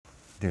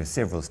there are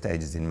several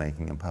stages in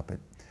making a puppet.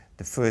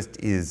 The first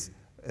is,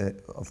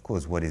 of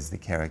course, what is the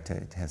character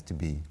it has to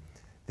be?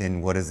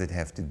 Then what does it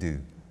have to do?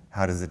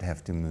 How does it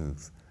have to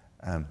move?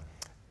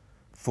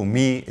 For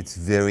me, it's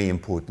very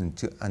important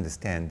to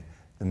understand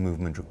the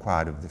movement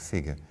required of the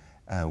figure,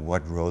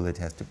 what role it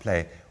has to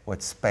play,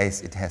 what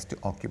space it has to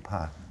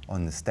occupy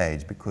on the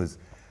stage, because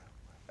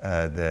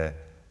the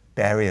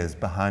barriers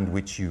behind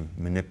which you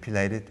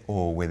manipulate it,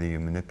 or whether you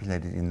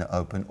manipulate it in the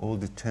open, all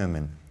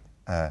determine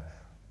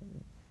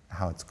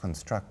how it's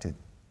constructed.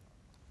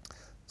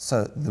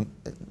 So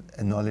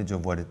a knowledge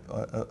of what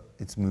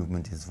its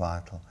movement is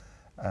vital.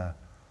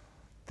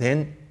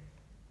 Then,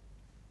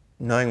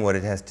 knowing what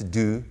it has to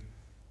do,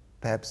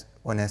 perhaps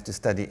one has to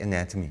study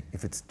anatomy,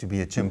 if it's to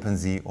be a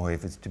chimpanzee or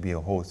if it's to be a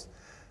horse.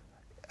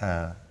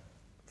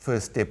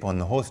 First step on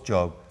the horse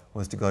job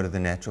was to go to the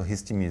Natural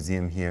History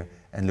Museum here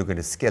and look at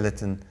a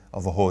skeleton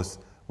of a horse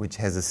which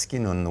has a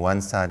skin on the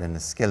one side and a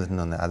skeleton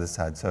on the other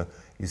side. So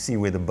you see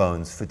where the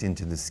bones fit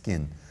into the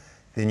skin.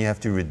 Then you have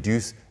to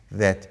reduce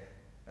that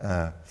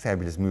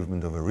fabulous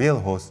movement of a real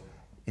horse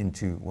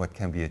into what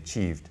can be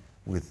achieved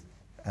with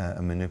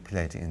a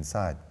manipulator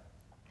inside.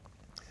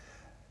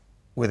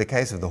 With the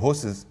case of the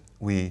horses,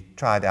 we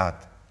tried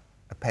out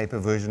a paper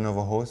version of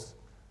a horse.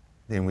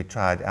 Then we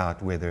tried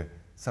out whether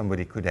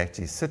somebody could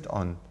actually sit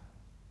on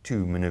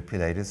two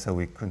manipulators. So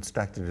we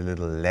constructed a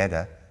little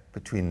ladder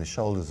between the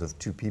shoulders of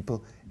two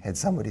people, had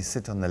somebody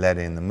sit on the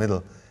ladder in the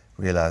middle,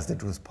 realized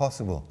it was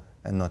possible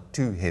and not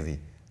too heavy.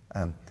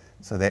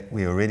 So that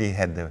we already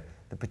had the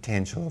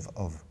potential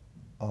of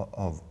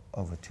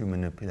a two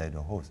manipulator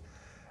horse.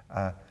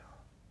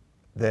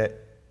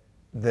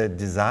 The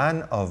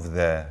design of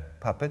the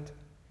puppet,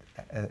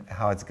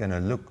 how it's going to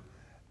look,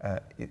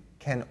 it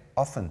can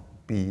often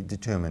be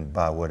determined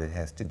by what it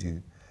has to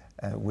do.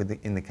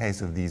 In the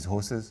case of these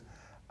horses,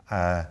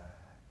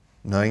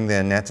 knowing the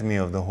anatomy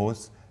of the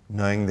horse,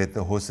 knowing that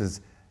the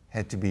horses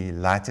had to be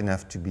light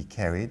enough to be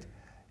carried,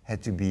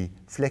 had to be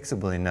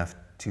flexible enough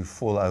to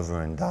fall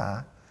over and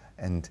die,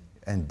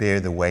 and bear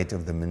the weight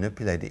of the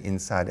manipulator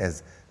inside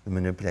as the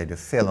manipulator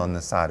fell on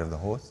the side of the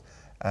horse,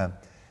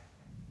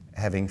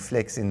 having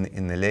flex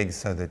in the legs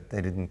so that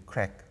they didn't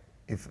crack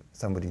if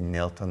somebody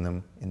knelt on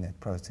them in that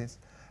process,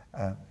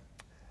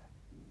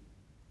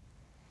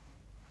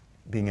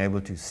 being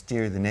able to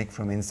steer the neck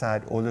from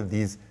inside. All of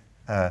these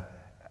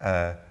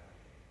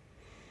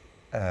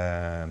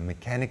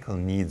mechanical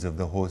needs of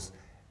the horse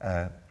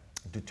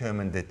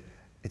determined that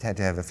it had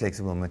to have a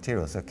flexible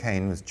material. So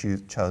cane was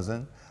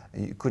chosen.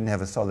 You couldn't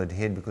have a solid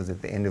head because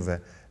at the end of a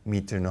 1.5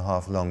 meter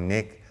long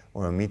neck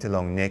or a meter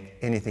long neck,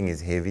 anything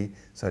is heavy.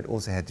 So it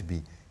also had to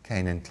be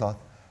cane and cloth.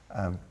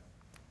 And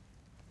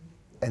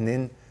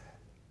then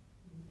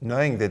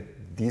knowing that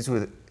these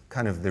were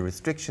kind of the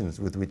restrictions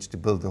with which to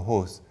build the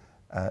horse,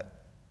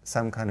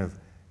 some kind of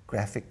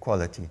graphic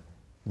quality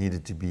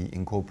needed to be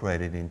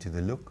incorporated into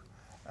the look.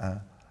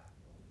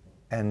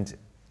 And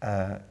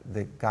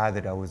the guy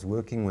that I was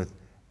working with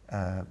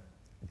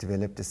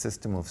developed a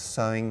system of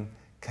sewing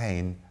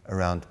cane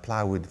around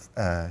plywood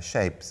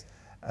shapes,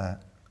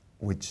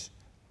 which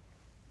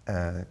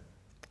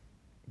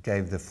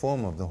gave the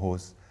form of the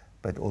horse,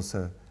 but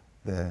also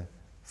the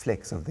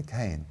flex of the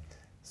cane.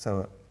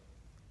 So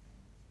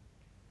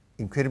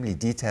incredibly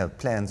detailed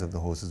plans of the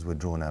horses were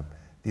drawn up.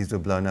 These were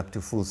blown up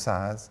to full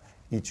size.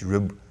 Each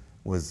rib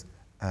was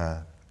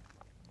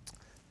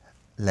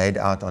laid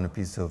out on a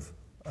piece of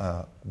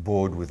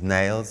board with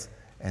nails,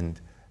 and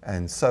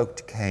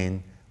soaked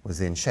cane was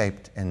then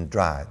shaped and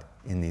dried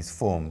in these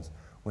forms.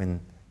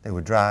 When they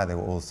were dry, they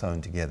were all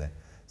sewn together.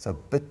 So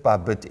bit by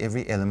bit,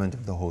 every element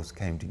of the horse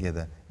came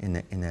together in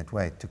that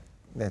way.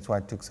 That's why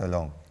it took so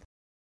long.